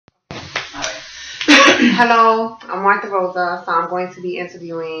Hello, I'm Rosa, so I'm going to be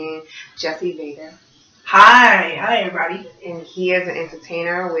interviewing Jesse Vega. Hi everybody. And he is an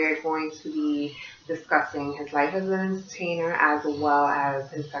entertainer. We're going to be discussing his life as an entertainer as well as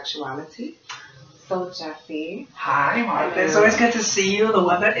his sexuality. So Jesse. Hi Martha. It's always good to see you. The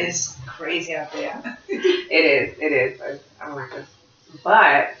weather is crazy out there. It is. I don't like this.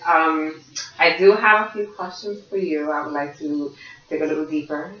 But I do have a few questions for you. I would like to dig a little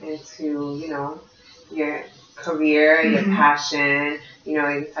deeper into, your career, your passion,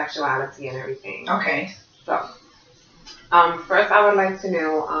 your sexuality and everything. Okay. So, first I would like to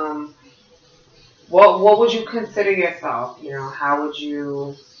know, what would you consider yourself? How would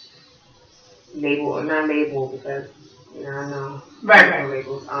you not label because, I know. Right.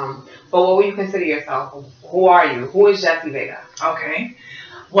 Labels. But what would you consider yourself? Who are you? Who is Jesse Vega? Okay.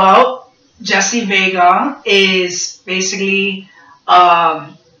 Well, Jesse Vega is basically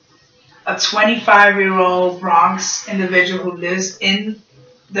a 25-year-old Bronx individual who lives in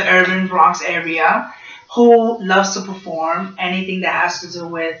the urban Bronx area, who loves to perform anything that has to do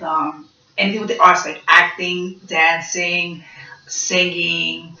with anything with the arts, like acting, dancing,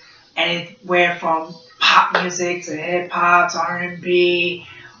 singing, anywhere from pop music to hip hop to R&B,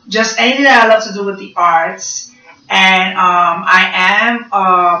 just anything that I love to do with the arts. And I am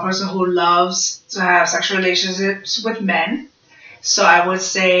a person who loves to have sexual relationships with men. So I would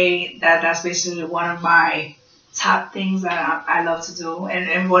say that that's basically one of my top things that I love to do,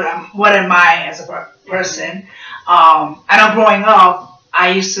 and what am I as a person. I know growing up,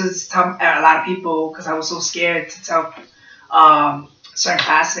 I used to tell a lot of people, because I was so scared to tell certain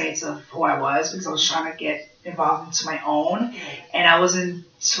classmates of who I was, because I was trying to get involved into my own, and I wasn't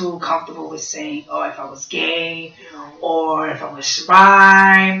too comfortable with saying, if I was gay or if I was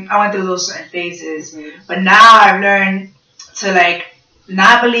shy. I went through those certain phases, but now I've learned to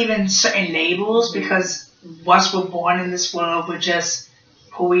not believe in certain labels, because once we're born in this world, we're just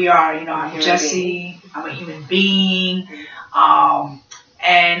who we are. I'm Jesse. I'm a human being,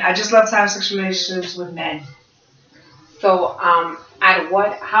 and I just love to have sexual relationships with men. So,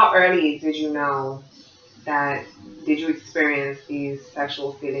 how early did you know did you experience these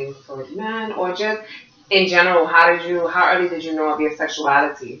sexual feelings toward men, or just in general, how early did you know of your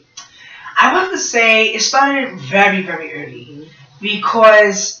sexuality? I would have to say it started very, very early,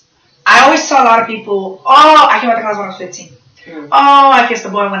 because I always tell a lot of people, I came out the house when I was 15. I kissed a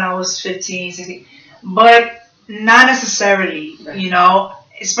boy when I was 15, 16. But not necessarily,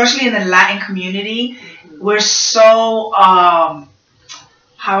 especially in the Latin community. We're so, how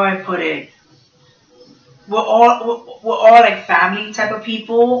do I put it? We're all like family type of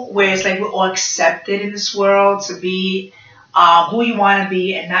people, where it's like we're all accepted in this world to be who you want to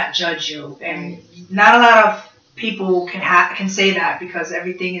be and not judge you. And not a lot of people can say that, because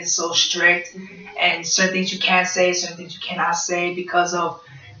everything is so strict, and certain things you can't say, certain things you cannot say, because of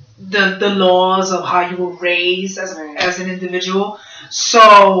the laws of how you were raised as an individual.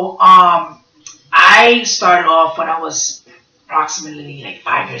 So I started off when I was approximately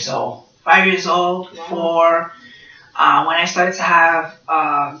 5 years old. 5 years old for when I started to have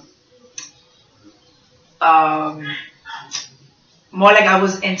more like I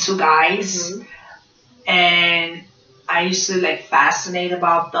was into guys, and I used to fascinate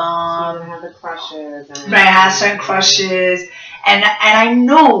about them. So you have the crushes, right? I had certain crushes, and I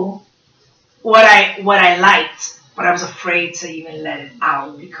knew what I liked, but I was afraid to even let it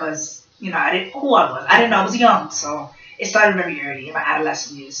out, because I didn't know who I was. I didn't know. I was young, so it started very early in my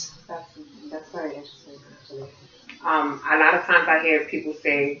adolescent years. That's very interesting, actually. A lot of times I hear people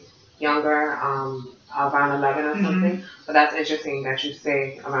say younger, around 11 or something, but that's interesting that you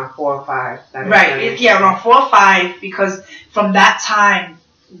say around 4 or 5. Right, around 4 or 5, because from that time,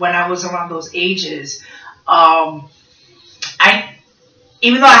 when I was around those ages,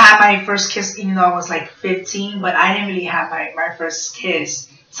 even though I had my first kiss, even though I was 15, but I didn't really have my first kiss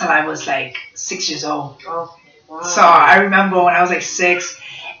till I was 6 years old. Oh, wow. So I remember when I was 6,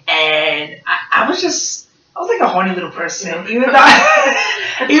 and I was like a horny little person, even though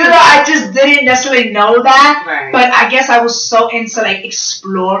I just didn't necessarily know that. Right. But I guess I was so into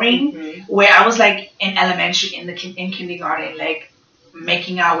exploring, where I was in elementary, in kindergarten,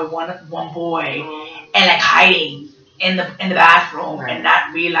 making out with one boy, and hiding in the bathroom, and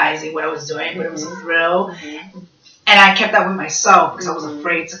not realizing what I was doing, but it was a thrill. And I kept that with myself, because I was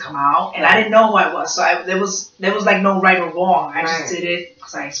afraid to come out, and I didn't know who I was. So there was no right or wrong. I just did it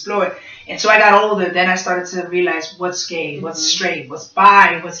because I explored. Until I got older, then I started to realize what's gay, what's straight, what's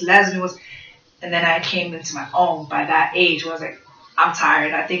bi, what's lesbian, and then I came into my own by that age, where I was I'm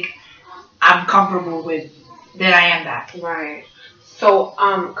tired. I think I'm comfortable with that I am that. Right. So,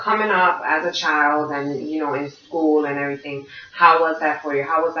 coming up as a child and, you know, in school and everything, how was that for you?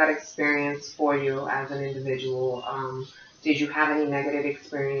 How was that experience for you as an individual? Did you have any negative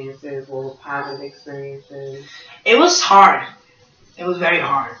experiences or positive experiences? It was hard. It was very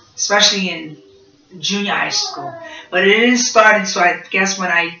hard, especially in junior high school. But it didn't start until I guess when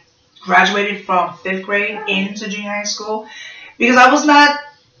I graduated from 5th grade into junior high school, because I was not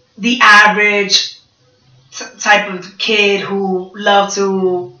the average type of kid who loved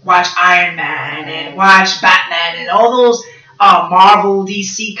to watch Iron Man and watch Batman and all those Marvel,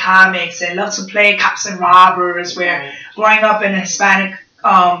 DC comics, and loved to play cops and robbers. Where growing up in a Hispanic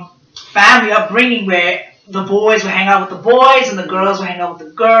family upbringing, where the boys would hang out with the boys and the girls would hang out with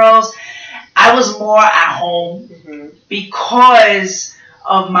the girls, I was more at home because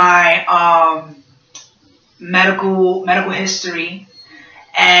of my medical history.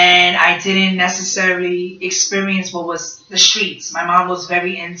 And I didn't necessarily experience what was the streets. My mom was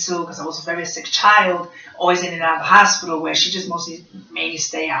very into, because I was a very sick child, always in and out of the hospital, where she just mostly made me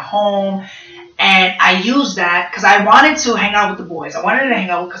stay at home. And I used that because I wanted to hang out with the boys. I wanted to hang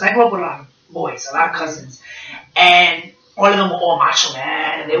out because I grew up with a lot of boys, a lot of cousins. And all of them were all macho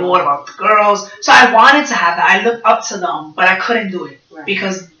man, and they were all about the girls. So I wanted to have that. I looked up to them, but I couldn't do it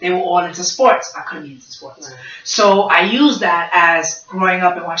because they were all into sports. I couldn't be into sports. So I used that as growing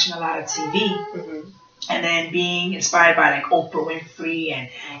up and watching a lot of TV, and then being inspired by like Oprah Winfrey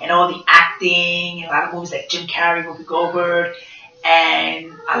and all the acting, and a lot of movies like Jim Carrey, Whoopi Goldberg,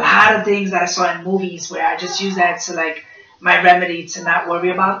 and a lot of things that I saw in movies where I just used that to like my remedy to not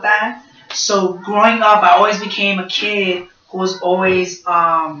worry about that. So growing up, I always became a kid who was always full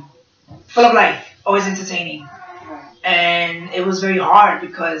of life, always entertaining. And it was very hard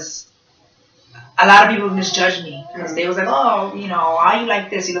because a lot of people misjudged me because they was like, oh, you know, why you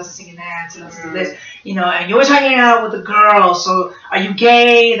like this? He loves to sing and dance, he loves to do this, you know, and you're always hanging out with the girls. So are you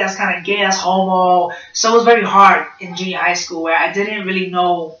gay? That's kind of gay, that's homo. So it was very hard in junior high school where I didn't really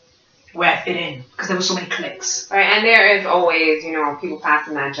know where I fit in because there were so many cliques. Right, and there is always, you know, people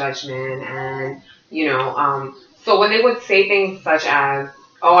passing that judgment and, you know, so when they would say things such as,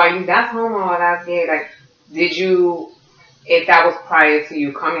 oh, are you, that's homo or that's gay, like, did you, if that was prior to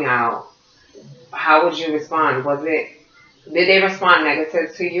you coming out, how would you respond? Did they respond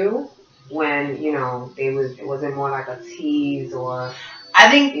negative to you when, you know, was it more like a tease or, I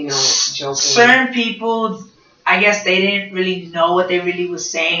think, you know, joking? Certain people, I guess they didn't really know what they really was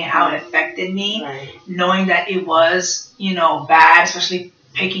saying and how it affected me, knowing that it was, you know, bad, especially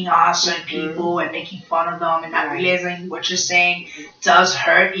picking on certain people and making fun of them and not realizing what you're saying does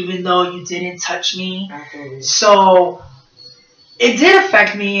hurt even though you didn't touch me. So it did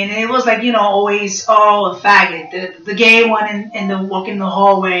affect me, and it was like, you know, always, oh, a faggot, the gay one in the walking the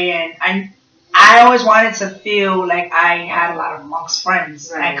hallway, and I always wanted to feel like I had a lot of amongst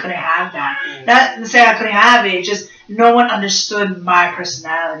friends, and I couldn't have that. Not to say I couldn't have it, just no one understood my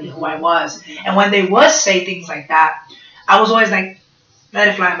personality, who I was. And when they would say things like that, I was always like, let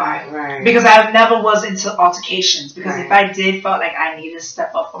it fly by. Because I never was into altercations. Because if I did felt like I needed to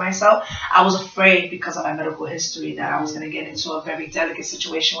step up for myself, I was afraid because of my medical history that I was going to get into a very delicate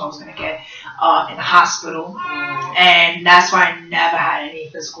situation where I was going to get in the hospital. And that's why I never had any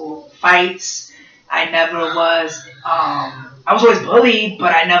physical fights. I never was, I was always bullied,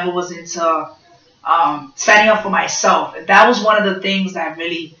 but I never was into standing up for myself. That was one of the things that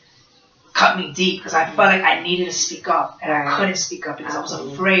really cut me deep because I felt like I needed to speak up and I couldn't speak up because I was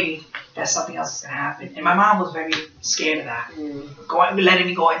afraid that something else was going to happen. And my mom was very scared of that. Letting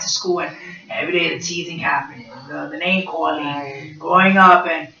me go into school and every day the teasing happening, the name calling, growing up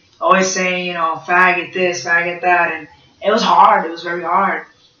and always saying, you know, faggot this, faggot that. And it was hard. It was very hard.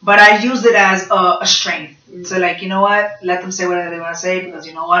 But I used it as a strength. So like, you know what? Let them say whatever they want to say because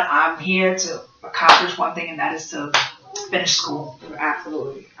you know what? I'm here to accomplish one thing and that is to finish school.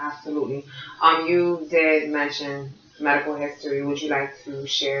 Absolutely, absolutely. You did mention medical history. Would you like to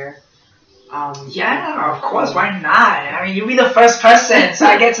share? Yeah, of course. Why not? I mean, you'll be the first person, so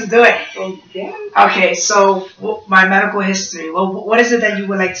I get to do it. Okay, so my medical history. Well, what is it that you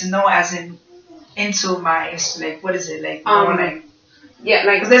would like to know as into my history? Like, what is it like? More like,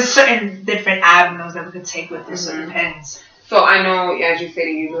 like there's certain different avenues that we could take with this. So it depends. So I know, as you said,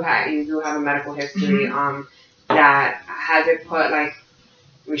 you do have a medical history. That has it put like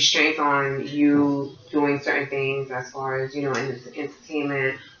restraints on you doing certain things as far as, you know, in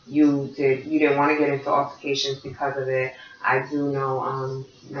entertainment. You didn't want to get into altercations because of it. I do know,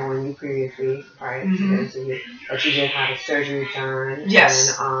 knowing you previously, prior to the interview, that you did have a surgery done.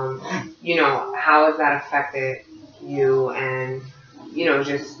 Yes. And, you know, how has that affected you and, you know,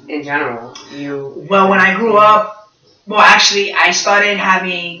 just in general? Well, when I grew up, well, actually, I started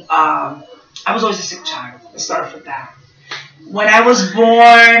having, I was always a sick child. Let's start with that. When I was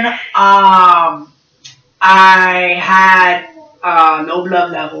born, I had low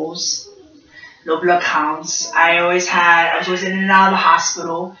blood levels, low blood counts. I was always in and out of the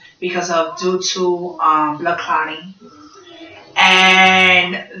hospital due to blood clotting.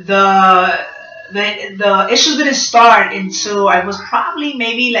 And the issues didn't start until I was probably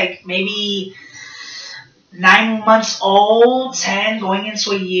maybe 9 months old, 10, going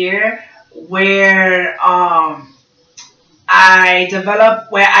into a year, where I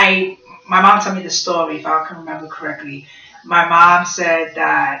developed, my mom told me the story, if I can remember correctly. My mom said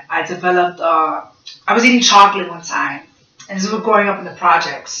that I developed, I was eating chocolate one time, and this was growing up in the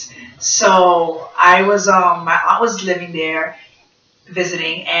projects. So I was, my aunt was living there,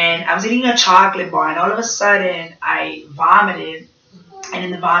 visiting, and I was eating a chocolate bar, and all of a sudden I vomited, and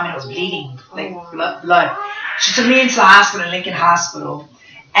in the vomit I was bleeding, like blood. She took me into the hospital, Lincoln Hospital,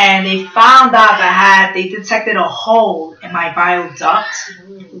 and they found out that they detected a hole in my bile duct,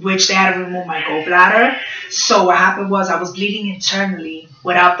 which they had to remove my gallbladder. So what happened was I was bleeding internally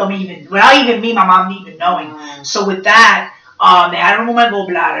without even me, my mom even knowing. So with that, they had to remove my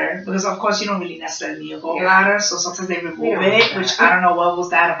gallbladder, because of course you don't really necessarily need a gallbladder, so sometimes they remove it, which I don't know what was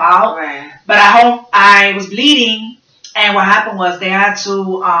that about. Right. But at home I was bleeding, and what happened was they had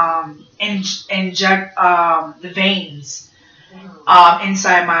to inject the veins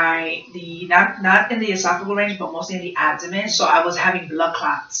inside not in the esophageal range, but mostly in the abdomen. So I was having blood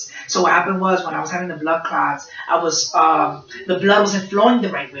clots. So what happened was, when I was having the blood clots, the blood wasn't flowing the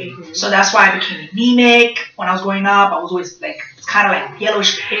right way. So that's why I became anemic. When I was growing up, I was always kind of like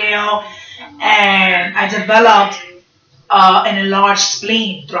yellowish pale, and I developed an enlarged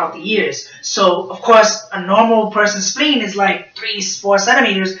spleen throughout the years. So of course a normal person's spleen is like 3-4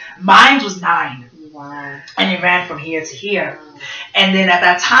 centimeters. Mine was 9. Wow. And it ran from here to here. And then at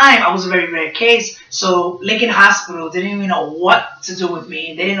that time, I was a very rare case. So Lincoln Hospital didn't even know what to do with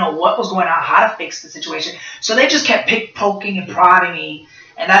me. They didn't know what was going on, how to fix the situation. So they just kept poking and prodding me.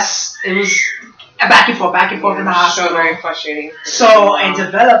 And it was a back and forth in the hospital. So very frustrating. So I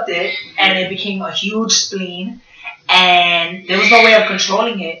developed it, and it became a huge spleen. And there was no way of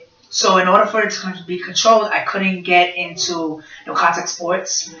controlling it. So in order for it to be controlled, I couldn't get into contact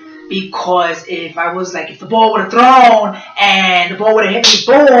sports. Because if the ball would have thrown and the ball would have hit me,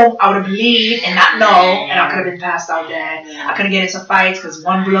 boom, I would have bleed and not know, and I could have been passed out dead. I couldn't get into fights because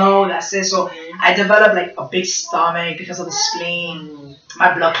one blow, that's it. So I developed a big stomach because of the spleen.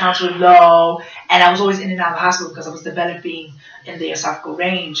 My blood counts were low, and I was always in and out of the hospital because I was developing in the esophageal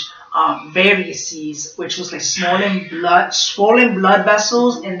range varices, which was swollen blood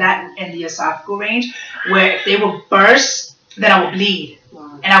vessels in the esophageal range, where if they would burst, then I would bleed.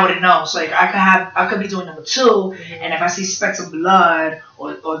 And I wouldn't know. So I could be doing number 2, and if I see specks of blood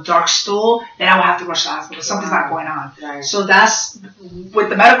or dark stool, then I would have to rush to the hospital. Something's not going on. Right. So that's, with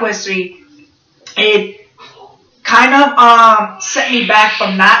the medical history, it kind of set me back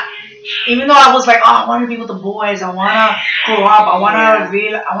from not, even though I was I want to be with the boys, I want to grow up, I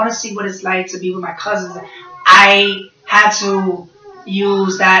want to see what it's like to be with my cousins. I had to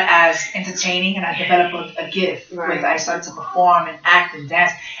use that as entertaining, and I developed a gift. Right. I started to perform and act and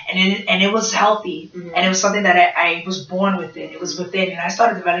dance, and it was healthy, and it was something that I was born with it. It was within, and I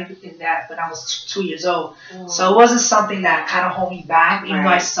started developing that when I was 2 years old. So it wasn't something that kind of hold me back, even though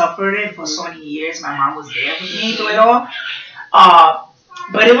I suffered it for so many years. My mom was there with me through it all,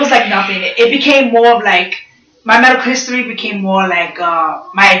 but it was nothing. It became more of my medical history became more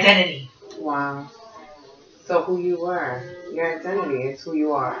my identity. Wow. So who you were. Your identity is who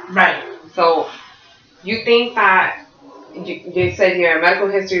you are. Right. So you think that you said your medical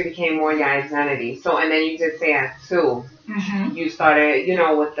history became more your identity. So, and then you did say at 2, you started,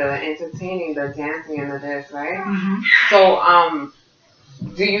 with the entertaining, the dancing, and the this, right? So, and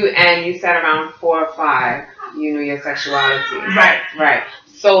you said around 4 or 5, you knew your sexuality. Right. Right.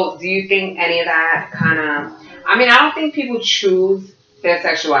 So do you think any of that kind of, I don't think people choose their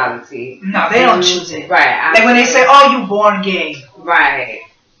sexuality. No, they don't choose it. Right. When they say, "Oh, you born gay." Right.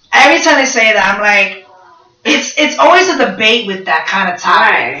 Every time they say that, I'm it's always a debate with that kind of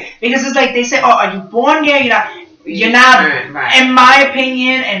topic. Right. Because it's they say, "Oh, are you born gay?" You're not. Right. In my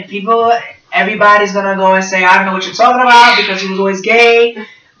opinion, and everybody's gonna go and say, "I don't know what you're talking about," because he was always gay.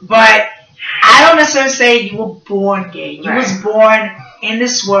 But I don't necessarily say you were born gay. You was born in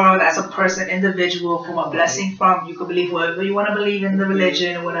this world as a person, individual, from a blessing from, you could believe whatever you want to believe in the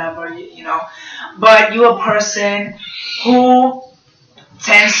religion or whatever, but you're a person who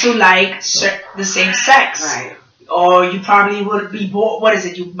tends to like the same sex. Right. Or you probably would be born,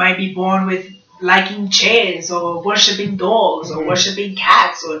 you might be born with liking chairs or worshiping dogs or worshiping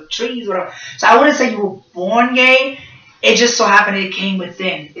cats or trees, whatever. So I wouldn't say you were born gay. It just so happened it came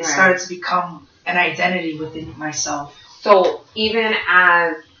within. It started to become an identity within myself. So even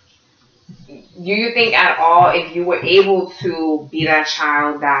as, do you think at all if you were able to be that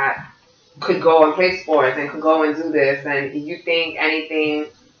child that could go and play sports and could go and do this, and do you think anything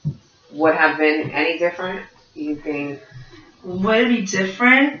would have been any different? Do you think? Would it be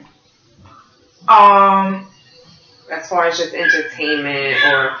different? As far as just entertainment,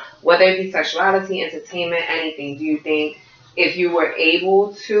 or whether it be sexuality, entertainment, anything, do you think if you were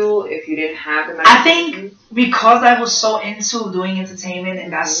able to, if you didn't have the I think because I was so into doing entertainment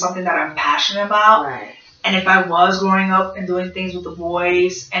and that's something that I'm passionate about, and if I was growing up and doing things with the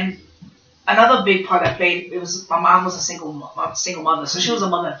boys, and another big part that played, it was my mom was a single mother, so she was a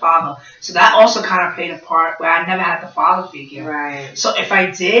mother and father, so that also kind of played a part where I never had the father figure. So if I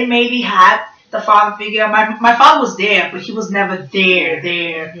did maybe have the father figure, my father was there, but he was never there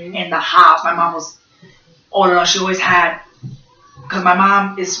in the house. My mom was older, she always had, because my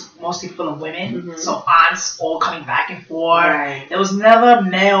mom is mostly full of women, so aunts all coming back and forth. There was never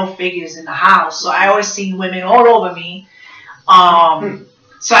male figures in the house, so I always seen women all over me.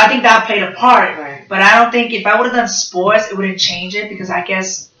 So I think that played a part, but I don't think if I would have done sports, it wouldn't change it, because I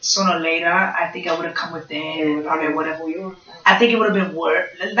guess sooner or later, I think I would have come within and probably whatever you were. I think it would have been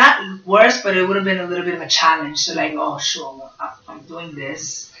worse, not worse, but it would have been a little bit of a challenge. So like, oh sure, I'm doing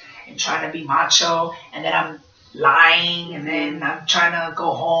this and trying to be macho, and then I'm lying, and then I'm trying to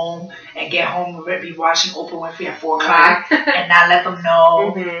go home and get home and be watching Oprah Winfrey at 4 o'clock and not let them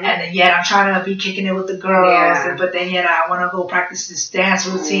know, and then yet I'm trying to be kicking it with the girls, but then yet I want to go practice this dance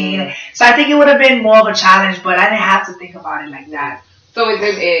routine. So I think it would have been more of a challenge, but I didn't have to think about it like that. So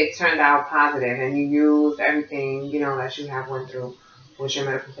it turned out positive, and you used everything, you know, that you have went through with your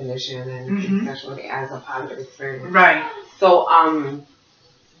medical condition and sexuality as a positive experience. So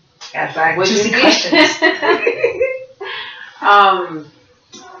that's like juicy questions.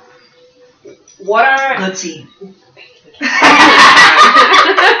 What are good tea?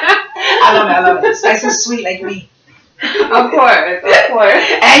 I love it. It's nice and sweet like me. Of course.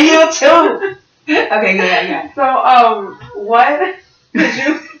 And you too. Okay, good. So what could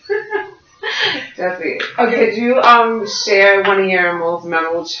you Jesse, could you share one of your most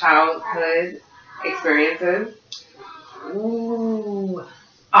memorable childhood experiences? Ooh.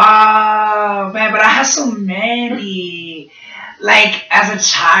 Oh man, but I have so many. Like as a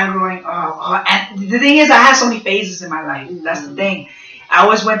child growing up, and the thing is, I had so many phases in my life. That's the thing. I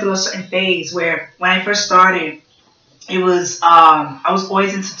always went through a certain phase where, when I first started, it was I was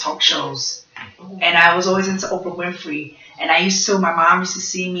always into talk shows, and I was always into Oprah Winfrey. And my mom used to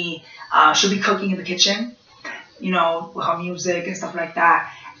see me. She'll be cooking in the kitchen, you know, with her music and stuff like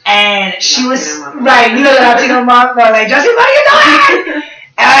that. And she was you know, the Latino mom, like, Jesse, what are you doing?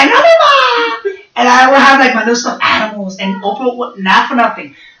 And I know, and I would have like my little stuffed animals, and Oprah, not for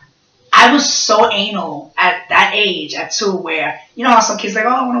nothing, I was so anal at that age, at 2, where, you know how some kids like, oh,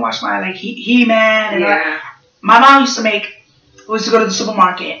 I want to watch my like He-Man. And my mom used to go to the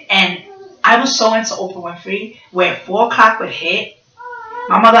supermarket, and I was so into Oprah Winfrey, where 4 o'clock would hit,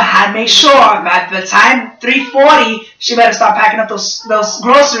 my mother had to make sure that by the time 3:40, she better start packing up those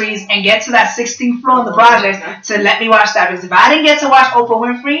groceries and get to that 16th floor in the project to let me watch that. Because if I didn't get to watch Oprah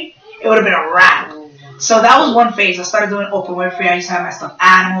Winfrey, it would have been a wrap. So that was one phase. I started doing Oprah Winfrey. I used to have my stuffed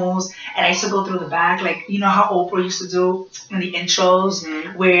animals, and I used to go through the back, like, you know how Oprah used to do in the intros,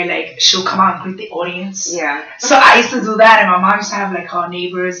 where like she'll come out and greet the audience. So I used to do that, and my mom used to have like her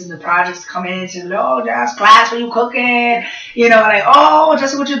neighbors in the projects come in and she'd be like, oh, Jess, Glass, what you cooking? You know, like, oh,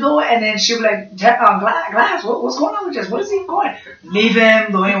 Jesse, what you doing? And then she'd be like, Glass, what's going on with Jess? What is he going? Leave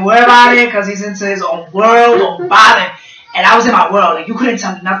him, don't even worry about it, because he's into his own world, don't bother him. And I was in my world, like, you couldn't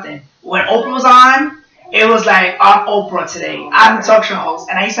tell me nothing. When Oprah was on, it was like, I'm Oprah today. I'm the talk show host.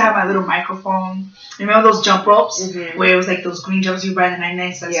 And I used to have my little microphone. Remember those jump ropes? Where it was like those green jumps you buy in the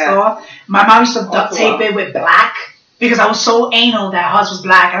 99-cent store? My mom used to duct tape it with black, because I was so anal that hers was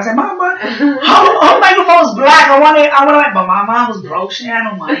black. I was like, Mama, her microphone was black. I want it. But my mom was broke. She had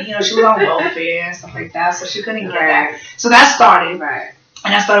no money. You know, she was on welfare and stuff like that. So she couldn't get that. So that started.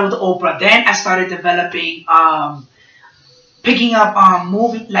 And I started with Oprah. Then I started developing picking up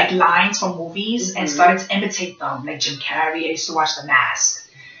movie like lines from movies and started to imitate them, like Jim Carrey. I used to watch The Mask.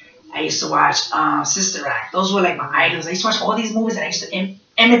 I used to watch Sister Act. Those were like my idols. I used to watch all these movies and I used to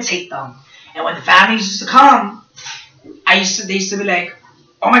imitate them. And when the families used to come, they used to be like,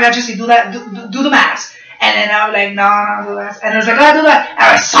 oh my God, Jesse, do that, do The Mask. And then I was like, no, no, do that. And it was like, I do that. And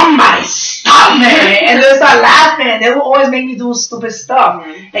I was like, somebody stop me. And they start laughing. They would always make me do stupid stuff,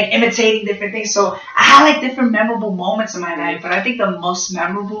 like imitating different things. So I had like different memorable moments in my life. But I think the most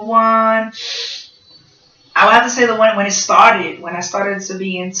memorable one, I would have to say the one when it started, when I started to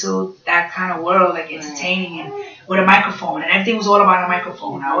be into that kind of world, like entertaining and with a microphone, and everything was all about a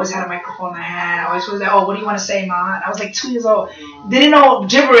microphone. I always had a microphone in my hand. I always was like, oh, what do you want to say, Mom? I was like 2 years old. Didn't know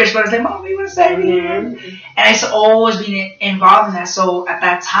gibberish, but I was like, Mom, what do you want to say? And I used to always be involved in that. So at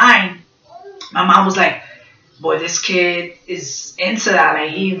that time, my mom was like, boy, this kid is into that.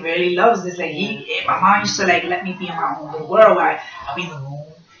 Like, he really loves this. Like, my mom used to like let me be in my own little world where I'd be in the room,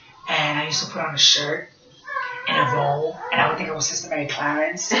 and I used to put on a shirt and a robe, and I would think I was Sister Mary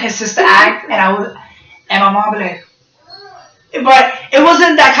Clarence and Sister Act, and my mom would be like, but it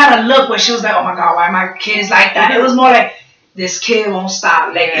wasn't that kind of look where she was like, oh my God, why my kid is like that? It was more like, this kid won't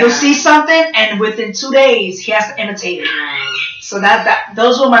stop. Like, he'll see something, and within 2 days, he has to imitate it. So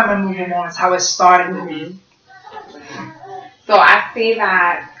those were my memorable moments, how it started with me. So I see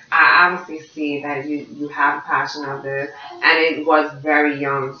that, I honestly see that you have a passion of this, and it was very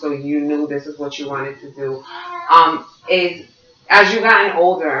young, so you knew this is what you wanted to do. As you gotten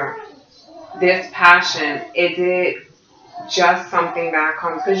older, this passion, is it just something that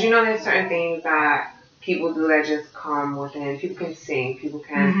comes, because there's certain things that people do that just come within. People can sing, people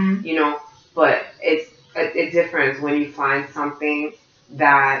can, but it's a difference when you find something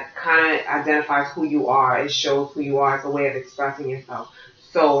that kind of identifies who you are. It shows who you are. It's a way of expressing yourself.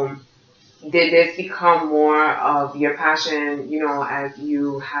 So did this become more of your passion, as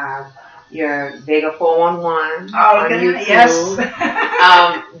you have your Vega411 on YouTube?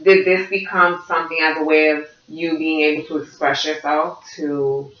 Yes. Did this become something as a way of you being able to express yourself?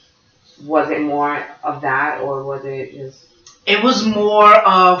 Was it more of that, or was it just? It was more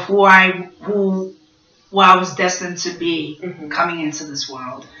of who I was destined to be coming into this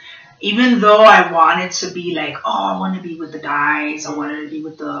world. Even though I wanted to be like, oh, I want to be with the guys, I wanted to be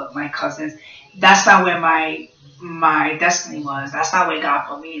with my cousins. That's not where my destiny was. That's not what God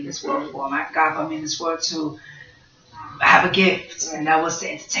put me in this world for. God put me in this world to have a gift, and that was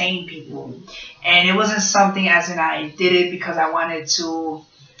to entertain people. And it wasn't something as in I did it because I wanted to.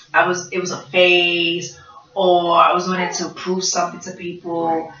 It was a phase, or I was wanting to prove something to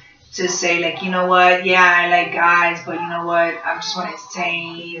people. To say, like, you know what, yeah, I like guys, but you know what, I just want to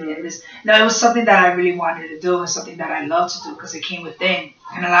entertain and this. No, it was something that I really wanted to do, and something that I love to do because it came within.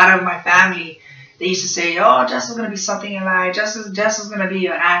 And a lot of my family, they used to say, oh, Jess is going to be something in life. Jess is going to be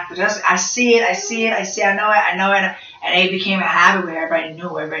an actor. I see it, I know it. And it became a habit where everybody knew.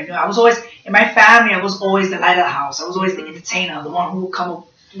 I was always, in my family, I was always the light of the house. I was always the entertainer, the one who would come up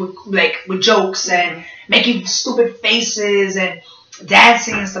with jokes and making stupid faces and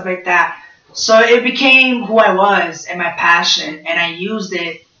dancing and stuff like that. So it became who I was and my passion, and I used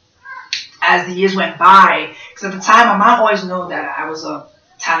it as the years went by. Because at the time, my mom always knew that I was a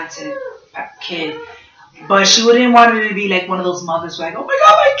talented kid, but she wouldn't want it to be like one of those mothers like, oh my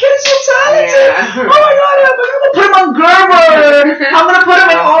God, my kid is so talented. Oh my God, I'm gonna put him on Gerber. I'm gonna put him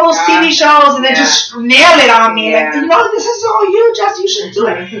in all those TV shows, and then just nail it on me. Like, this is all you, Jess. You should do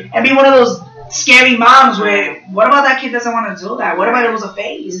it. And be one of those scary moms where, what about that kid doesn't want to do that? What about it was a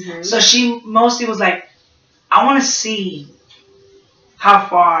phase? So she mostly was like, I want to see how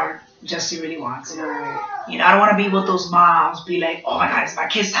far Jesse really wants it. I don't want to be with those moms, be like, oh my God, it's my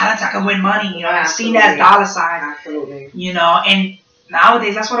kid's talented, I can win money. I've seen that dollar sign. Absolutely. And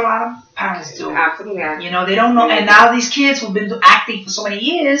nowadays, that's what a lot of parents do. Absolutely. They don't know. And now these kids who've been acting for so many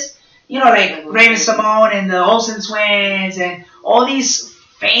years, like Raymond Simone and the Olsen twins and all these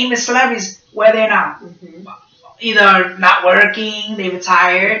famous celebrities, where they're now. Either not working, they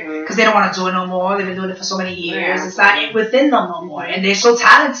retired because they don't want to do it no more. They've been doing it for so many years. It's not within them no more. And they're so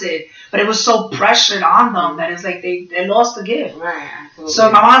talented, but it was so pressured on them that it's like they lost the gift. So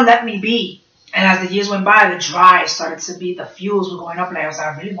my mom let me be. And as the years went by, the drive started to be, the fuels were going up. And I was like,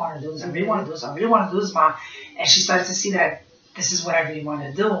 I really want to do this. I really want to do this. I really want to do this, Mom. And she started to see that this is what I really want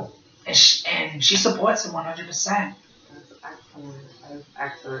to do. And she supports it 100%. That's excellent. That's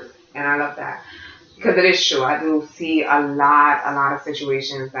excellent. And I love that. Because it is true. I do see a lot of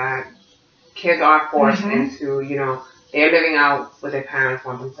situations that kids are forced into, they're living out what their parents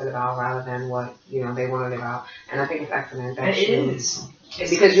want them to live out rather than what, they want to live out. And I think it's excellent. That it is.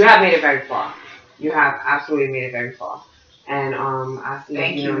 Because you have made it very far. You have absolutely made it very far. And I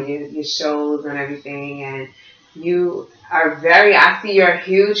see, your shows and everything. And you are I see you're a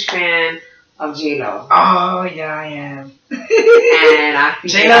huge fan of J-Lo. Oh, yeah, I am. And I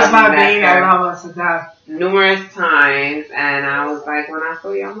think J-Lo's my baby. I love her to death. Numerous times, and I was like, when I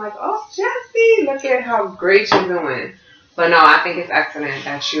saw you, I'm like, oh, Jesse, look at how great you're doing. But no, I think it's excellent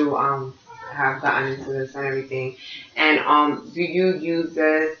that you have gotten into this and everything. And do you use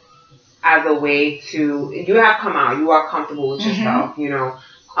this as a way to, you have come out, you are comfortable with yourself, you know,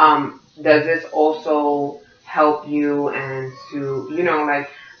 does this also help you and to, you know, like,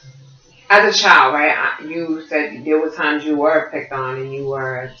 as a child, right, you said there were times you were picked on and you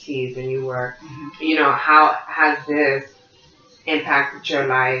were teased and you were, you know, how has this impacted your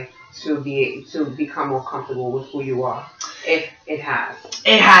life to become more comfortable with who you are? If it has.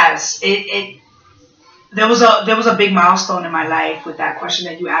 It has. There was a big milestone in my life with that question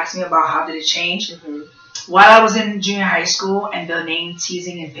that you asked me about how did it change. While I was in junior high school and the name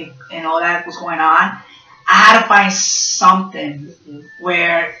teasing and all that was going on, I had to find something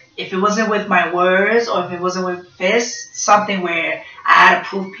where if it wasn't with my words or if it wasn't with fists, something where I had to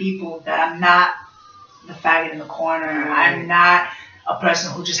prove people that I'm not the faggot in the corner. I'm not a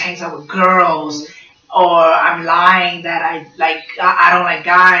person who just hangs out with girls. Or I'm lying that I don't like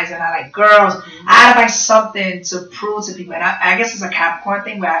guys and I like girls. I had to find something to prove to people. And I guess it's a Capricorn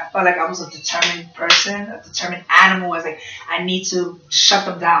thing where I felt like I was a determined person, a determined animal. I was like, I need to shut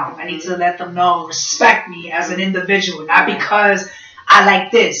them down. I need to let them know, respect me as an individual. Not because I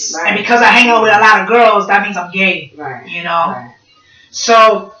like this. And because I hang out with a lot of girls, that means I'm gay. You know?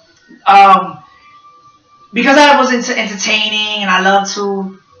 So, because I was into entertaining and I love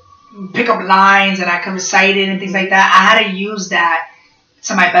to pick up lines and I can recite it and things like that, I had to use that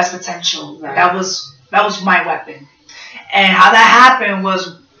to my best potential. That was my weapon. And how that happened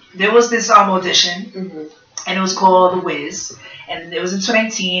was there was this audition and it was called The Wiz, and it was in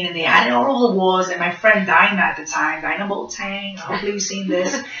 2019 and they had it all over the walls, and my friend Dinah at the time, Dinah Boateng, hopefully you've seen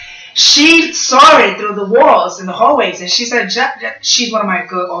this, she saw it through the walls in the hallways, and she said, she's one of my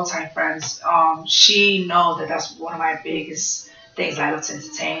good all-time friends. She knows that that's one of my biggest things. I love to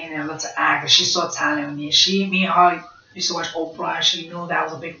entertain and I love to act, and she saw talent in me. Me and her used to watch Oprah, and she knew that I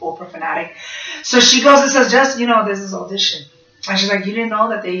was a big Oprah fanatic. So she goes and says, just, you know, there's this audition. And she's like, you didn't know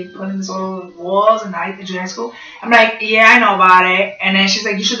that they put in this all walls in junior high school? I'm like, yeah, I know about it. And then she's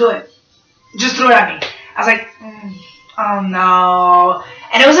like, you should do it. Just throw it at me. I was like, oh no.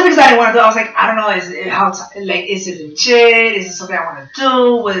 And it wasn't because I didn't want to do it. I was like, I don't know, is it legit? Is it something I want to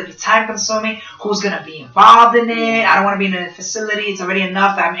do? Will it be time consuming? Who's going to be involved in it? I don't want to be in a facility. It's already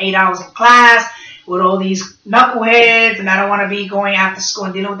enough that I'm 8 hours in class with all these knuckleheads, and I don't want to be going after school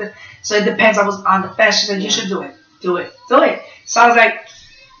and dealing with it. So it depends. I was on the fence. She said, you should do it. Do it. Do it. So I was like,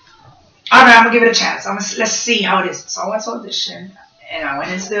 all right, I'm going to give it a chance. Let's see how it is. So I went to audition, and I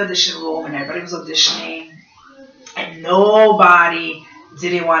went into the audition room, and everybody was auditioning, and nobody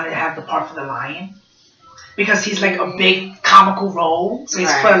didn't want to have the part for the lion, because he's like a big comical role, so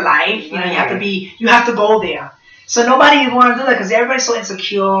he's for life. You know, you have to go there. So nobody wanted to do that because everybody's so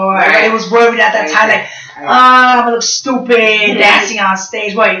insecure. Everybody was worried at that time, like, I'm gonna look stupid dancing on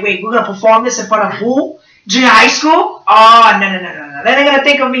stage. Wait, we're gonna perform this in front of who? Junior high school? Oh, no. Then they're gonna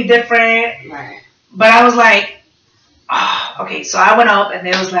think of me different. But I was like, oh, okay. So I went up, and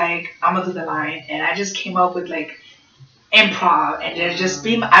they was like, I'm gonna do the line, and I just came up with like improv,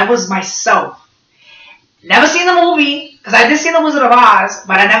 and I was myself. Never seen the movie, because I did see The Wizard of Oz,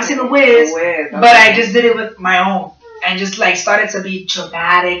 but I never seen The Wiz. But I just did it with my own, and just like started to be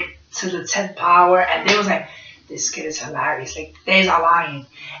dramatic to the 10th power. And they was like, this kid is hilarious. Like, there's our lion.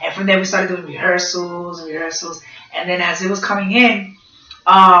 And from there we started doing rehearsals. And then as it was coming in,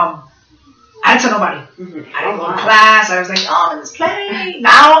 I didn't tell nobody. I didn't go to class. I was like, oh, let's play.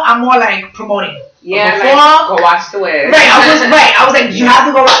 Now I'm more like promoting. Yeah, before, go watch The Wiz. I was like, you have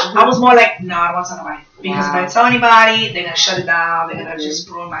to go watch. I was more like, no, I don't want to tell nobody. Because if I tell anybody, they're going to shut it down. They're going to just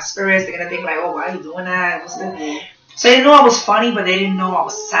ruin my spirits. They're going to think like, oh, why are you doing that? What's that? So they didn't know I was funny, but they didn't know I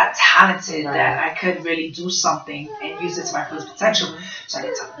was that talented that I could really do something and use it to my fullest potential. So I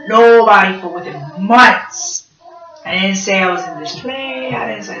didn't tell nobody for within months. I didn't say I was in this play. I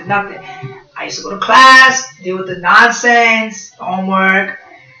didn't say nothing. I used to go to class, deal with the nonsense, homework,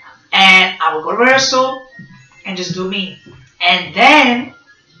 and I would go to rehearsal and just do me. And then,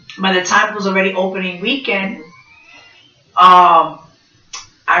 by the time it was already opening weekend,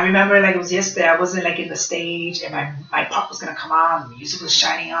 I remember like it was yesterday. I wasn't like in the stage, and my part was gonna come on. The music was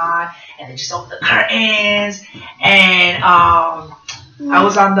shining on, and they just opened the curtains, and I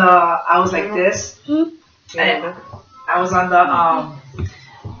was like this, and I was on the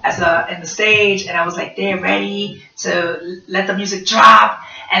in the stage, and I was like there ready to let the music drop.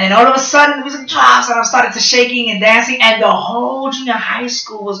 And then all of a sudden the music drops and I started to shaking and dancing, and the whole junior high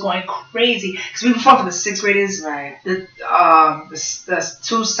school was going crazy because we performed for the sixth graders, right? The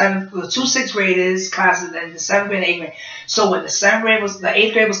two sixth graders classes, and the seventh grade and eighth grade. So when the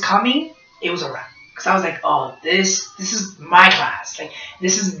eighth grade was coming, it was a wrap. Because I was like, oh, this is my class. Like,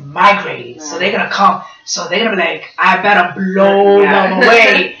 this is my grade. Right. So they're going to come. So they're going to be like, I better blow them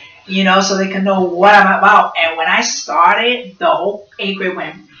away, you know, so they can know what I'm about. And when I started, the whole eighth grade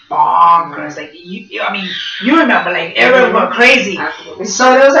went bonkers. Like, you remember, like, everyone went crazy. Absolutely.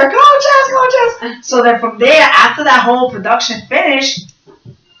 So they was like, go Jess, go Jess. So then from there, after that whole production finished,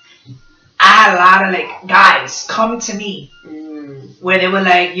 I had a lot of, like, guys coming to me. Where they were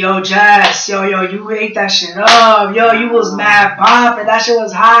like, yo, Jess, yo, you ate that shit up. Yo, you was mad bumping. That shit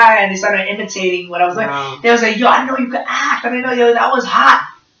was high. And they started imitating what I was like. They was like, yo, I know you could act. I didn't know, yo, that was hot.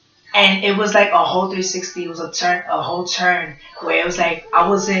 And it was like a whole 360. It was a whole turn where it was like, I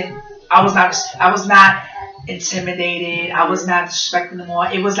was not intimidated. I was not disrespecting them more.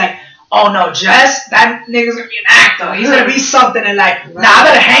 It was like, oh no, Jess, that nigga's gonna be an actor. He's gonna be something in life. Nah, I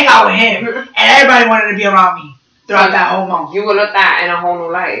better hang out with him. And everybody wanted to be around me. Throughout that whole month. You would look at in a whole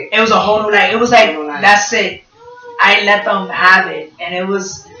new light. It was a whole new light. It was like, that's it. I let them have it. And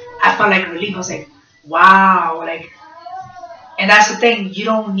I felt like relief. I was like, wow. Like, and that's the thing. You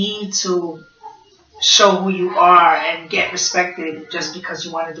don't need to show who you are and get respected just because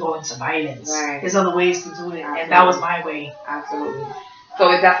you want to go into violence. Right. There's other ways to do it. Absolutely. And that was my way. Absolutely.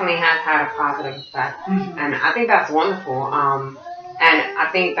 So it definitely has had a positive effect. Mm-hmm. And I think that's wonderful. And I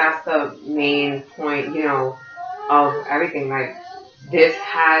think that's the main point, you know, of everything. Like, this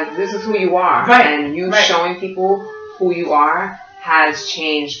is who you are, right? And you showing people who you are has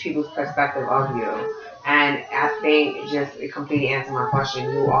changed people's perspective of you. And I think just it completely answered my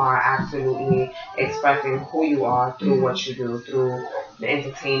question. You are absolutely expressing who you are through what you do, through the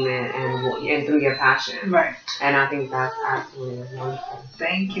entertainment and through your passion. Right. And I think that's absolutely wonderful.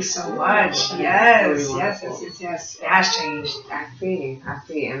 Thank you so much. Yes. It has changed. I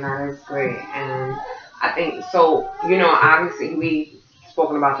see, and that is great. And I think so. You know, obviously we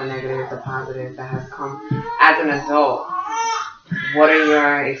spoken about the negative, the positive that has come as an adult. What are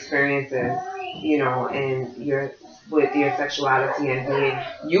your experiences? You know, with your sexuality and being,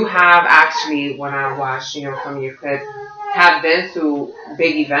 you have actually, when I watched, you know, some of your clips, have been to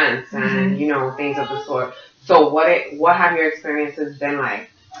big events and, you know, things of the sort. So what have your experiences been like?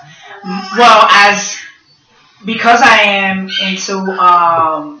 Well, because I am into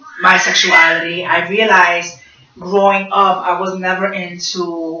my sexuality, I realized growing up I was never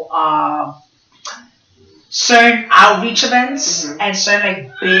into certain outreach events and certain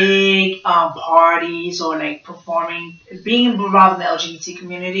like big parties or like performing, being involved in the LGBT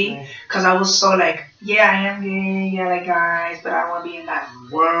community, because I was so like, yeah, I am gay, yeah, I like guys, but I don't want to be in that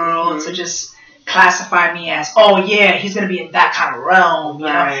world to just classify me as, oh yeah, he's gonna be in that kind of realm, you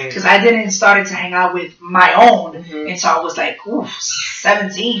know, because I didn't start to hang out with my own until I was like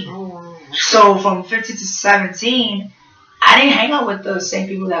 17. So from 15 to 17, I didn't hang out with the same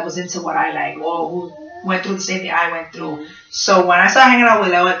people that was into what I like or who went through the same thing I went through. So when I started hanging out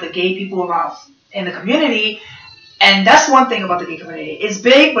with the gay people around in the community, and that's one thing about the gay community, it's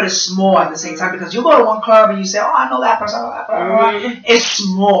big but it's small at the same time, because you go to one club and you say, oh, I know that person, I know that person. It's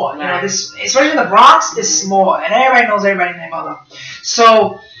small, you know, this, especially in the Bronx, it's small, and everybody knows everybody in their mother.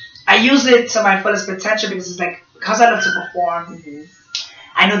 So I use it to my fullest potential, because it's like, because I love to perform,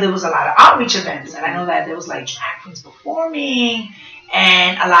 I know there was a lot of outreach events, and I know that there was like drag queens performing,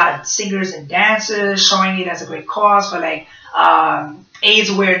 and a lot of singers and dancers showing it as a great cause for like AIDS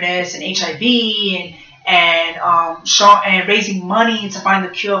awareness and HIV and raising money to find the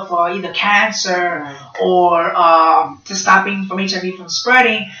cure for either cancer or to stopping from HIV from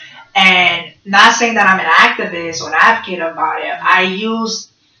spreading. And not saying that I'm an activist or an advocate about it, I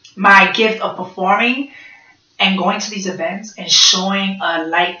use my gift of performing and going to these events and showing a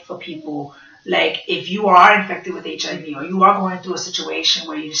light for people. Like, if you are infected with HIV or you are going through a situation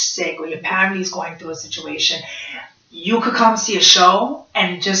where you're sick or your family is going through a situation, you could come see a show,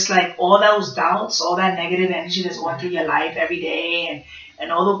 and just like all those doubts, all that negative energy that's going through your life every day,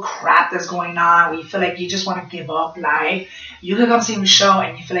 and all the crap that's going on where you feel like you just want to give up life, you could come see the show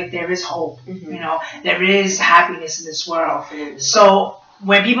and you feel like there is hope. You know, there is happiness in this world. So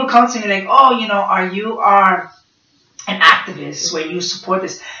when people come to me like, oh, you know, you are an activist where you support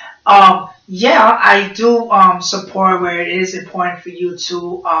this, yeah, I do support where it is important for you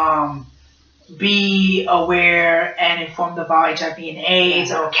to be aware and informed about HIV and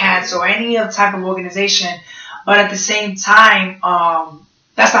AIDS or cancer or any other type of organization. But at the same time,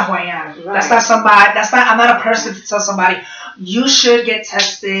 That's not who I am. Right. That's not somebody. I'm not a person to tell somebody you should get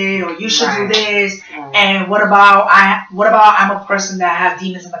tested or you should do this. Right. And what about I'm a person that has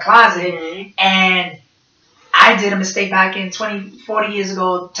demons in the closet and I did a mistake back in 20, 40 years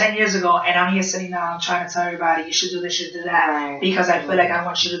ago, 10 years ago, and I'm here sitting down trying to tell everybody you should do this, you should do that, because I feel like I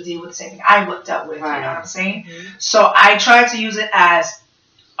want you to deal with the same thing I dealt with. You know what I'm saying? So I try to use it as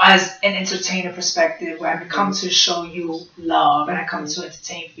an entertainer perspective, where I come to show you love and I come to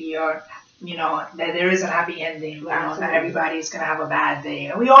entertain for your, you know, that there is a happy ending. You know, that everybody's gonna have a bad day,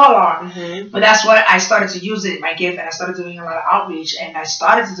 and we all are. But that's what I started to use it, my gift, and I started doing a lot of outreach, and I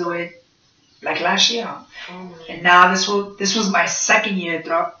started to do it like last year, and now this was my second year.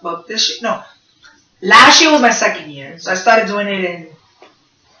 Last year was my second year, so I started doing it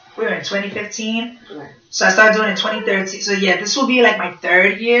we were in 2015. So I started doing it in 2013. So yeah, this will be like my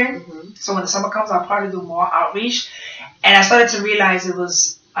third year. So when the summer comes, I'll probably do more outreach. And I started to realize it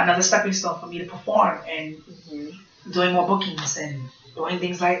was another stepping stone for me to perform and doing more bookings and doing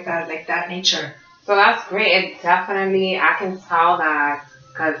things like that nature. So that's great. It definitely, I can tell that,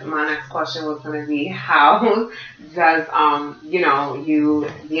 because my next question was going to be, how does, you know, you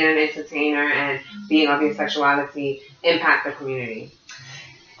being an entertainer and being of your sexuality impact the community?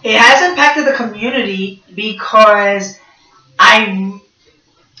 It has impacted the community because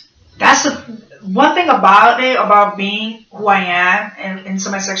that's the one thing about it, about being who I am and into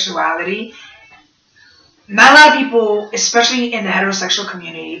my sexuality. Not a lot of people, especially in the heterosexual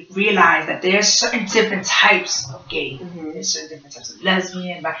community, realize that there's certain different types of gay. There's certain different types of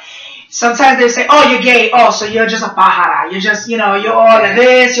lesbian. But sometimes they say, oh, you're gay. Oh, so you're just a pajara. You're just, you know, you're all of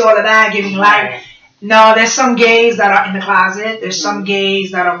this, you're all of that, giving life. No, there's some gays that are in the closet. There's some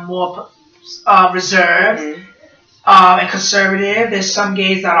gays that are more reserved and conservative. There's some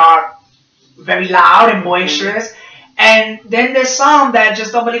gays that are very loud and boisterous. And then there's some that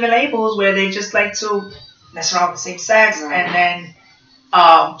just don't believe in labels, where they just like to mess around with the same sex. And then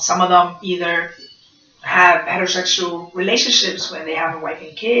some of them either have heterosexual relationships when they have a wife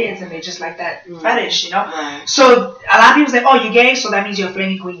and kids, and they just like that fetish, you know. So a lot of people say, oh, you're gay, so that means you're a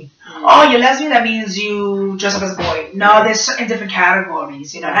flaming queen. Oh, you're lesbian, that means you dress up as a boy. No, there's certain different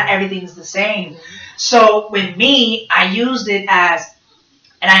categories, you know, not everything's the same. So with me, I used it and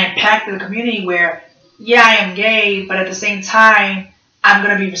I impacted the community where, yeah, I am gay, but at the same time, I'm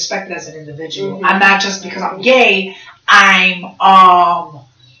going to be respected as an individual. I'm not just because I'm gay, I'm,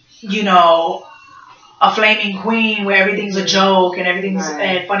 you know, a flaming queen where everything's a joke and everything's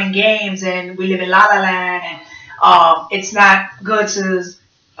fun and games, and we live in La La Land, and it's not good to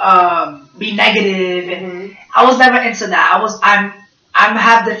be negative. And I was never into that. I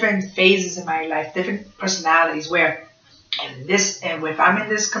have different phases in my life, different personalities, where if I'm in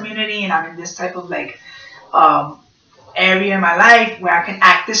this community and I'm in this type of like area in my life where I can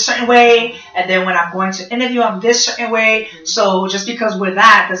act this certain way, and then when I'm going to interview, I'm this certain way. So just because we're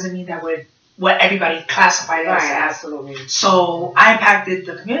that doesn't mean that we're what everybody classified us as. Absolutely. So I impacted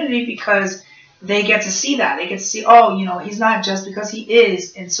the community because they get to see that. They get to see, oh, you know, he's not just because he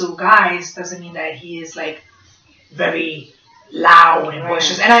is into guys doesn't mean that he is like very loud and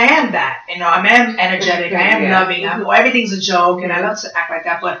boisterous. And I am that. You know, I am energetic. I am loving. Everything's a joke, and I love to act like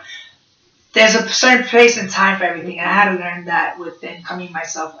that. But there's a certain place and time for everything. And I had to learn that within coming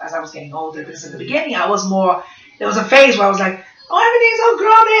myself as I was getting older. Because in the beginning, I was more. There was a phase where I was like, oh, everything's so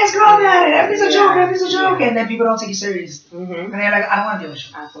grown that, and everything's a joke, and then people don't take you serious. And they're like, I don't want to deal with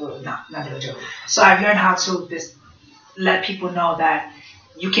you. Absolutely. No, not deal with you. So I've learned how to just let people know that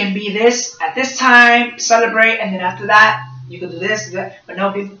you can be this at this time, celebrate, and then after that, you can do this, that. But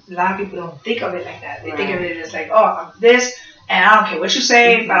no, a lot of people don't think of it like that. They think of it as like, oh, I'm this, and I don't care what you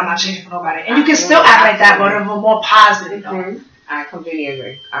say, but I'm not changing for nobody. And you can still act like that, but in a more positive note. I completely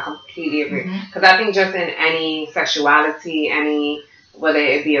agree. Because I think just in any sexuality, whether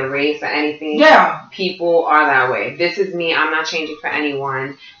it be a race or anything, people are that way. This is me. I'm not changing for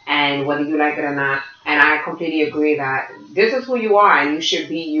anyone. And whether you like it or not, and I completely agree that this is who you are, and you should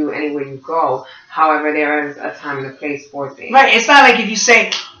be you anywhere you go. However, there is a time and a place for things. Right. It's not like if you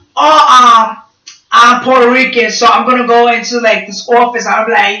say, oh, I'm Puerto Rican, so I'm gonna go into like this office. I'm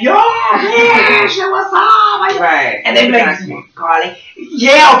like, yo, bitch, what's up? Right. And they be like, garlic.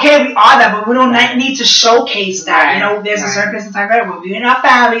 Yeah, okay, we are that, but we don't need to showcase that. You know, there's a certain place in time where we're in our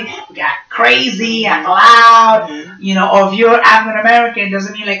family, we got crazy and loud. You know, or if you're African American,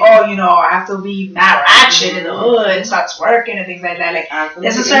 doesn't mean like, oh, you know, I have to be mad ratchet in the hood and start twerking and things like that. Like,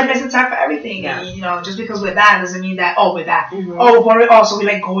 there's a certain place in time for everything. And, you know, just because we're that doesn't mean that, oh, we're that. Oh, so we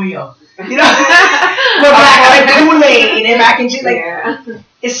like Goyo. You know, we're black like Kool-Aid and mac and cheese. Like,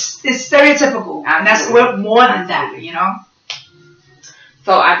 it's stereotypical, and we're more than that. You know.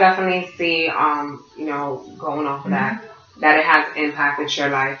 So I definitely see, you know, going off of that, that it has impacted your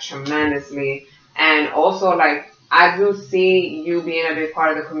life tremendously. And also, like, I do see you being a big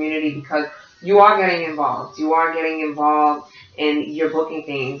part of the community because you are getting involved. You are getting involved in your booking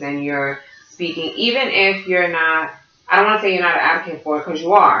things and you're speaking, even if you're not, I don't want to say you're not an advocate for it because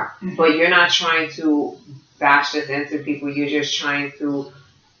you are, but you're not trying to bash this into people. You're just trying to,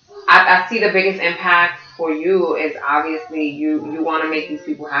 I see the biggest impact for you is obviously you want to make these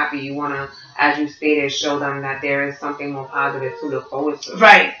people happy. You want to, as you stated, show them that there is something more positive to look forward to.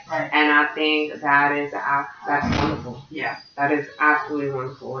 Right, right. And I think that's wonderful. Yeah. That is absolutely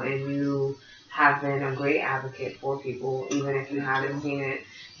wonderful. And you have been a great advocate for people, even if you haven't seen it.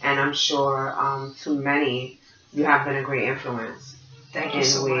 And I'm sure to many, you have been a great influence. Thank you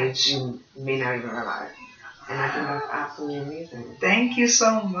so much. You may not even realize. And I think that's absolutely amazing. Thank you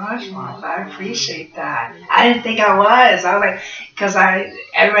so much, Martha. I appreciate that. I didn't think I was. I was like, because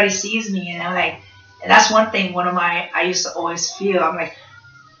everybody sees me, and I'm like, and that's one thing. I used to always feel. I'm like,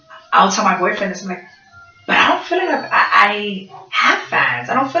 I'll tell my boyfriend this. I'm like, but I don't feel like I have fans.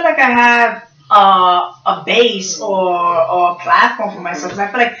 I don't feel like I have a base or a platform for myself. Because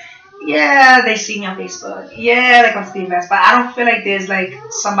I feel like, yeah, they see me on Facebook. Yeah, they come to the events, but I don't feel like there's like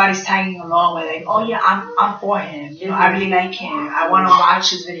somebody's tagging along with like, oh yeah, I'm for him. You know, I really like him. I want to watch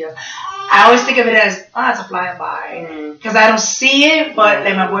his videos. I always think of it as, it's a flying by, because I don't see it. But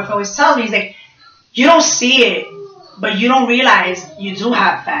like my boyfriend always tells me, he's like, you don't see it, but you don't realize you do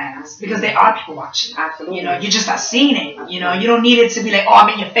have fans because there are people watching. Absolutely. You know, you're just not seeing it. You know, you don't need it to be like, oh,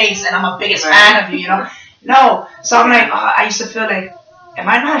 I'm in your face and I'm a biggest fan of you. You know, no. So I'm like, I used to feel like, am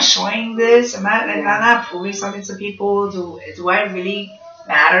I not showing this? Am I not proving something to people? Do I really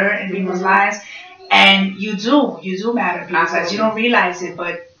matter in people's lives? And you do matter in people's lives. You don't realize it,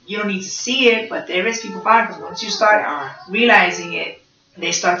 but you don't need to see it. But there is people following, because once you start realizing it,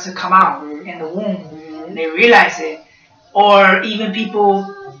 they start to come out in the womb. And they realize it. Or even people,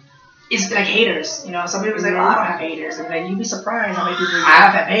 it's like haters. You know, some people say, oh, I don't have haters. And like, you'd be surprised how many people you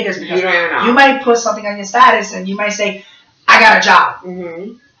have haters, because you might put something on your status and you might say, I got a job.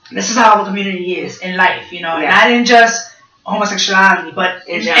 This is how the community is in life, you know, not in just homosexuality, but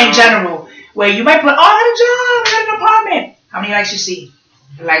in general, where you might put, oh, I got a job, I got an apartment. How many likes you see?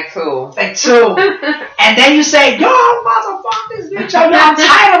 Like two. And then you say, yo, motherfuckers, bitch, I'm not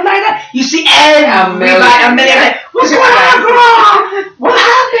tired of like that. You see everybody, a million. What's going on, girl? What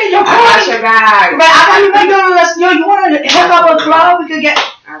happened? You're calling. I got your bag. But I thought you might go, yo, you want to hook up a club? We could get,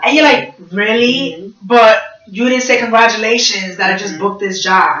 and you're like, really? But you didn't say congratulations that I just booked this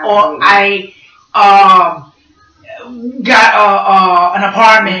job, or I got an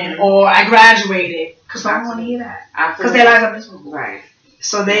apartment, or I graduated. Because I don't want to hear that. Because their lives are miserable. Right.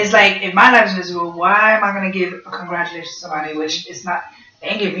 So there's like, if my life is miserable, why am I going to give a congratulations to somebody which is not, they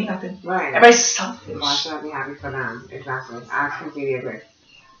ain't give me nothing. Right. Everybody's selfish. Why should I be happy for them? Exactly. I completely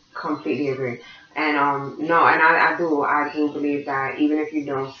agree. And no, and I do believe that even if you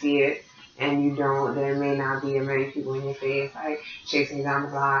don't see it, and you don't, there may not be a many people in your face, like, chasing you down the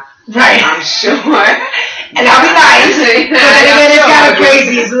block. Right. I'm sure. And that'll be nice. But then again, it's kind of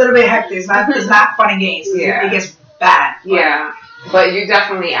crazy. It's a little bit hectic. It's not fun and games. Yeah. It gets bad. But. Yeah. But you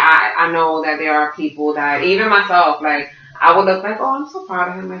definitely, I know that there are people that, even myself, like, I would look like, oh, I'm so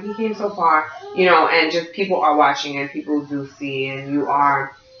proud of him. Like, he came so far. You know, and just people are watching and people do see, and you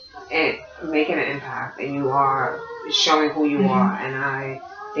are making an impact, and you are showing who you are. And I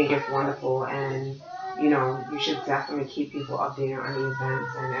think it's wonderful, and you know, you should definitely keep people updated on the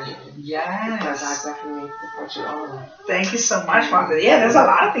events and everything. Yes. Because I definitely support you all of them. Thank you so much, Martha. Yeah, there's a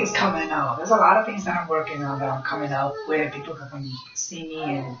lot of things coming out. There's a lot of things that I'm working on that are coming out where people can come see me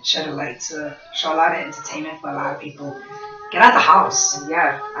and shed a light to show a lot of entertainment for a lot of people. Get out the house.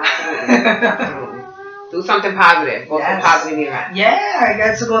 Yes, absolutely. Absolutely. Do something positive. Go to a positive event. Yeah, I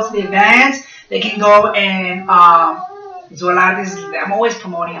got to go to the events. They can go and do a lot of this. I'm always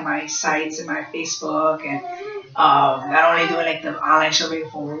promoting on my sites and my Facebook, and not only doing like the online show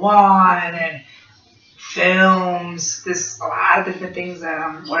Vega411 and films. There's a lot of different things that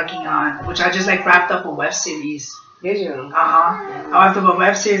I'm working on, which I just like wrapped up a web series. Did you? I wrapped up a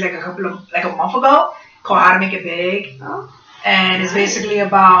web series like a month ago called How to Make It Big. Oh. And it's basically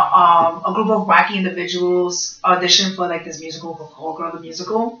about a group of wacky individuals audition for like this musical called Girl the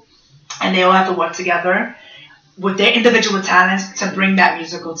Musical, and they all have to work together with their individual talents to bring that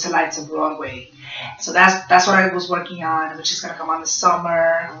musical to life to Broadway. So that's what I was working on, which is gonna come on this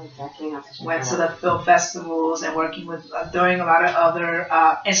summer. Went to the film festivals and working with doing a lot of other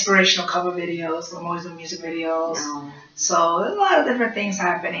inspirational cover videos. I'm always doing music videos. So there's a lot of different things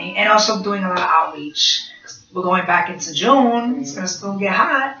happening, and also doing a lot of outreach. we're going back into June. It's gonna still get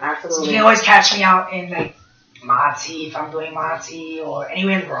hot. Absolutely. So you can always catch me out in like Monty if I'm doing Monty or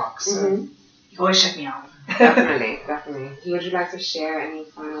anywhere in the Bronx. So you can always check me out. Definitely. Would you like to share any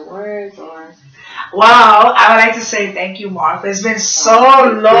final words or? Well, I would like to say thank you, Martha. It's been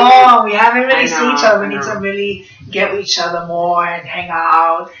so long. We haven't really seen each other. We need to really get with each other more and hang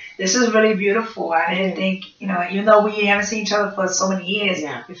out. This is really beautiful. I didn't think, even though we haven't seen each other for so many years,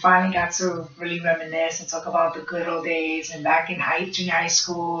 we finally got to really reminisce and talk about the good old days and back in junior high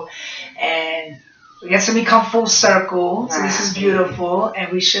school. And we get to become full circle. So this is beautiful.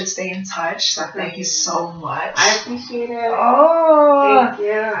 And we should stay in touch. So thank you so much. I appreciate it. Oh, thank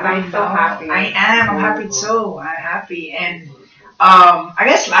you. I'm so happy. I am. I'm happy too. I'm happy. And I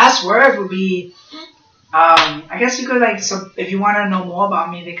guess last word would be, I guess you could so if you want to know more about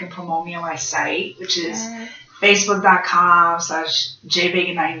me, they can promote me on my site, which is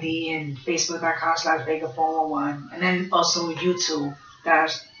facebook.com/jvega90 and facebook.com/vega411. And then also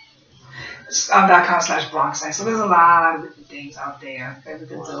youtube.com/Bronx. So there's a lot of different things out there that we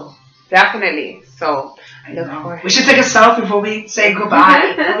can do. Definitely. So we should take a selfie before we say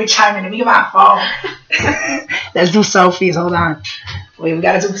goodbye. Before we chime in. Let me get my phone. Let's do selfies. Hold on. Wait, we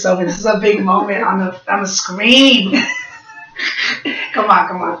gotta do selfies. This is a big moment on the screen. Come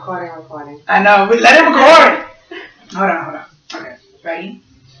on. Recording. I know. Let it record. Hold on. Okay. Ready?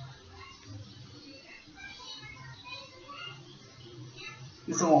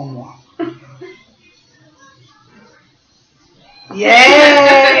 Let's do one more.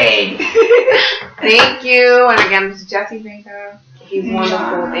 Yay! Thank you. And again, this is Jesse Vega. He's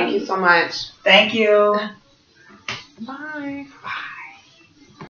wonderful. Thank you so much. Thank you. Bye.